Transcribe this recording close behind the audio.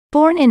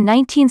Born in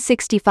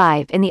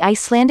 1965 in the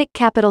Icelandic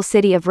capital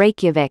city of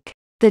Reykjavik,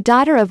 the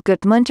daughter of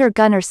Gudmundur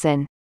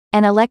Gunnarsson,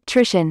 an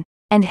electrician,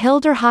 and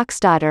Hildur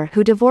Hauksdóttir,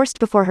 who divorced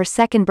before her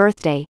second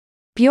birthday,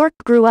 Björk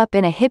grew up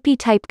in a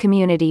hippie-type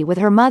community with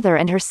her mother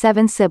and her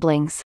 7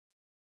 siblings.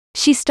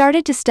 She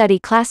started to study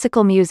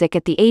classical music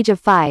at the age of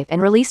 5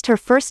 and released her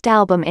first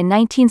album in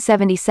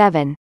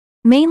 1977,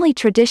 mainly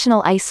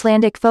traditional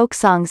Icelandic folk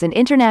songs and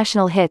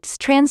international hits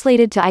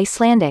translated to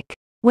Icelandic,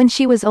 when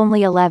she was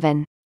only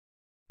 11.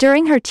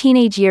 During her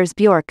teenage years,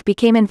 Björk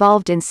became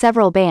involved in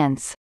several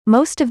bands,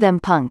 most of them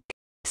punk.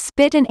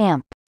 Spit and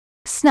Amp,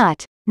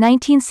 Snot,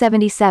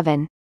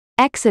 1977,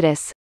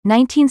 Exodus,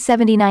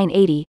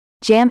 1979-80,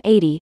 Jam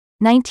 80,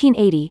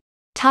 1980,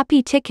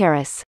 Tapi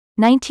Tikaris,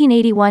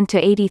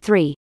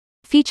 1981-83,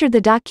 featured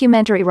the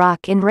documentary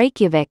Rock in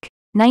Reykjavik,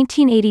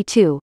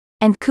 1982,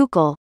 and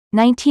Kukl,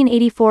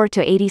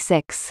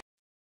 1984-86.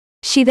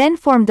 She then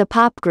formed the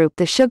pop group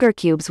The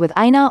Sugarcubes with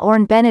Einar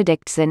Orn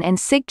Benediktsson and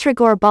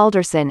Sigtryggur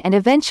Baldursson and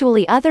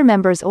eventually other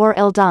members Or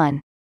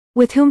Ildon,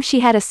 with whom she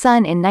had a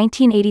son in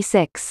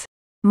 1986,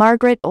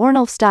 Margaret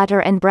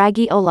Ornolfsdóttir and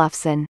Bragi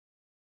Olafsson.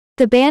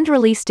 The band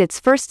released its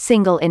first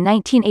single in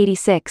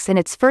 1986 and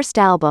its first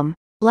album,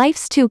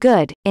 Life's Too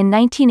Good, in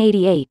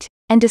 1988,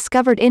 and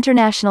discovered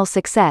international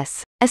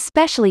success,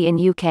 especially in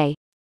UK.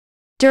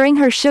 During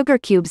her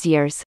Sugarcubes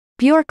years,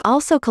 Björk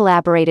also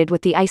collaborated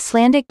with the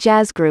Icelandic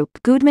jazz group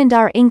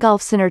Gudmundar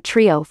Ingolfssonar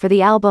Trio for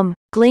the album,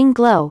 Gling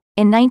Glow,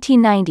 in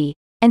 1990,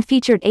 and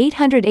featured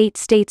 808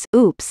 States,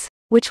 Oops,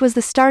 which was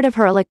the start of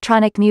her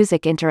electronic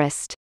music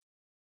interest.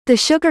 The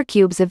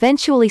Sugarcubes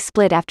eventually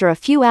split after a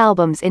few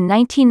albums in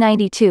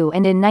 1992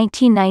 and in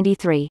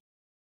 1993.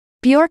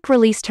 Björk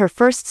released her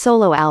first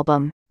solo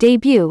album,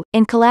 Debut,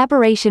 in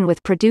collaboration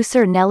with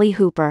producer Nelly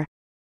Hooper.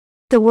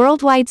 The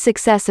worldwide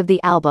success of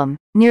the album,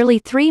 nearly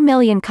 3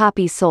 million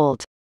copies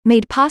sold,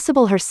 made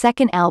possible her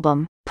second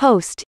album,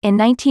 Post, in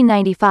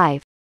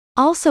 1995,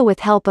 also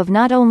with help of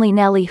not only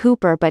Nelly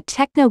Hooper but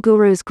techno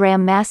gurus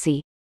Graham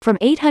Massey, from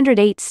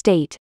 808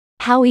 State,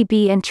 Howie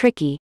B and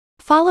Tricky,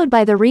 followed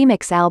by the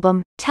remix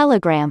album,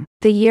 Telegram,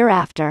 the year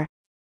after.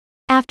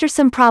 After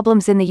some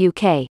problems in the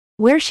UK,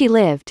 where she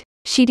lived,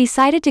 she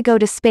decided to go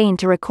to Spain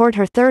to record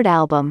her third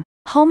album,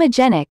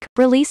 Homogenic,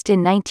 released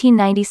in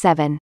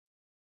 1997.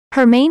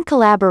 Her main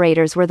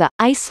collaborators were the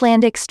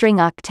Icelandic string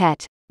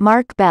octet,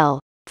 Mark Bell,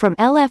 from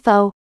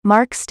LFO,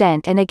 Mark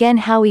Stent and again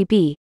Howie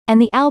B,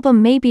 and the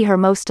album may be her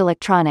most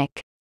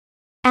electronic.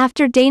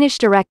 After Danish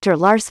director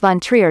Lars von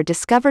Trier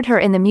discovered her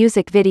in the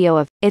music video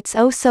of It's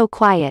Oh So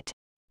Quiet,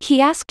 he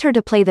asked her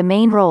to play the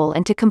main role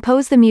and to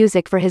compose the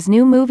music for his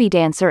new movie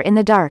Dancer in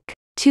the Dark,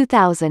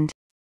 2000.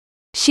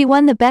 She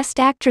won the Best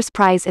Actress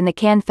prize in the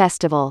Cannes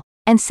Festival,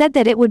 and said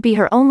that it would be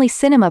her only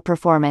cinema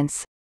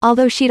performance,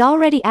 although she'd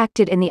already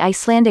acted in the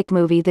Icelandic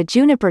movie The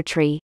Juniper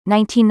Tree,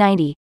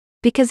 1990,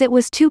 because it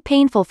was too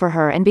painful for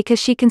her and because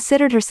she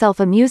considered herself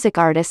a music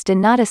artist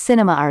and not a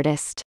cinema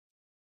artist.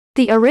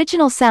 The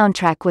original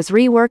soundtrack was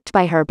reworked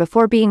by her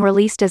before being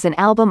released as an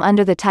album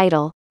under the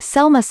title,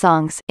 Selma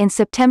Songs, in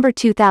September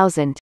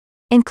 2000,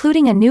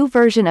 including a new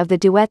version of the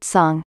duet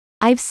song,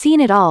 I've Seen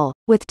It All,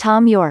 with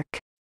Tom York.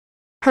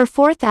 Her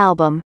fourth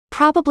album,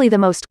 probably the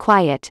most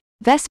quiet,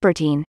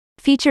 Vespertine,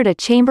 featured a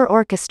chamber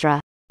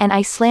orchestra, an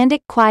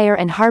Icelandic choir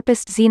and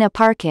harpist Zina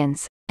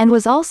Parkins, and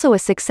was also a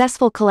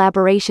successful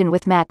collaboration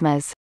with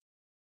Matmas.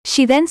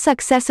 She then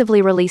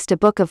successively released a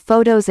book of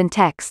photos and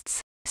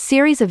texts,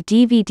 series of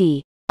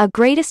DVD, a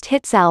greatest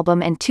hits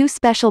album and 2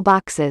 special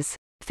boxes,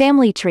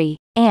 Family Tree,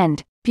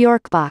 and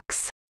Björk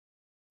Box.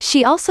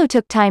 She also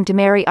took time to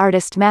marry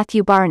artist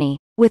Matthew Barney,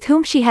 with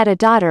whom she had a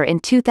daughter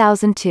in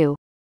 2002.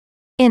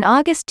 In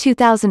August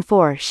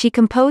 2004 she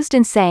composed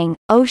and sang,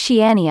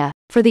 Oceania,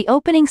 for the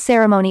opening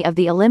ceremony of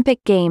the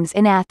Olympic Games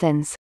in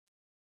Athens.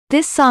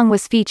 This song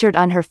was featured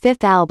on her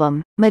 5th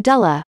album,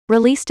 Medulla,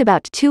 released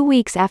about 2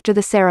 weeks after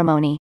the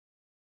ceremony.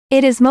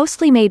 It is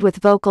mostly made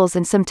with vocals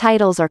and some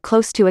titles are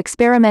close to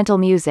experimental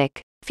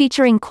music,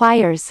 featuring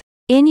choirs,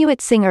 Inuit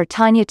singer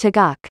Tanya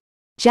Tagaq,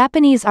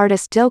 Japanese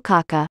artist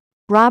Dokaka,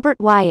 Robert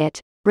Wyatt,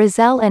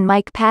 Rizal and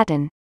Mike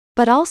Patton,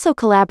 but also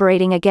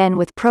collaborating again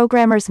with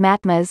programmers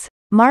Matmas,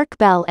 Mark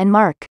Bell and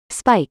Mark,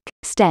 Spike,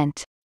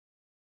 Stent.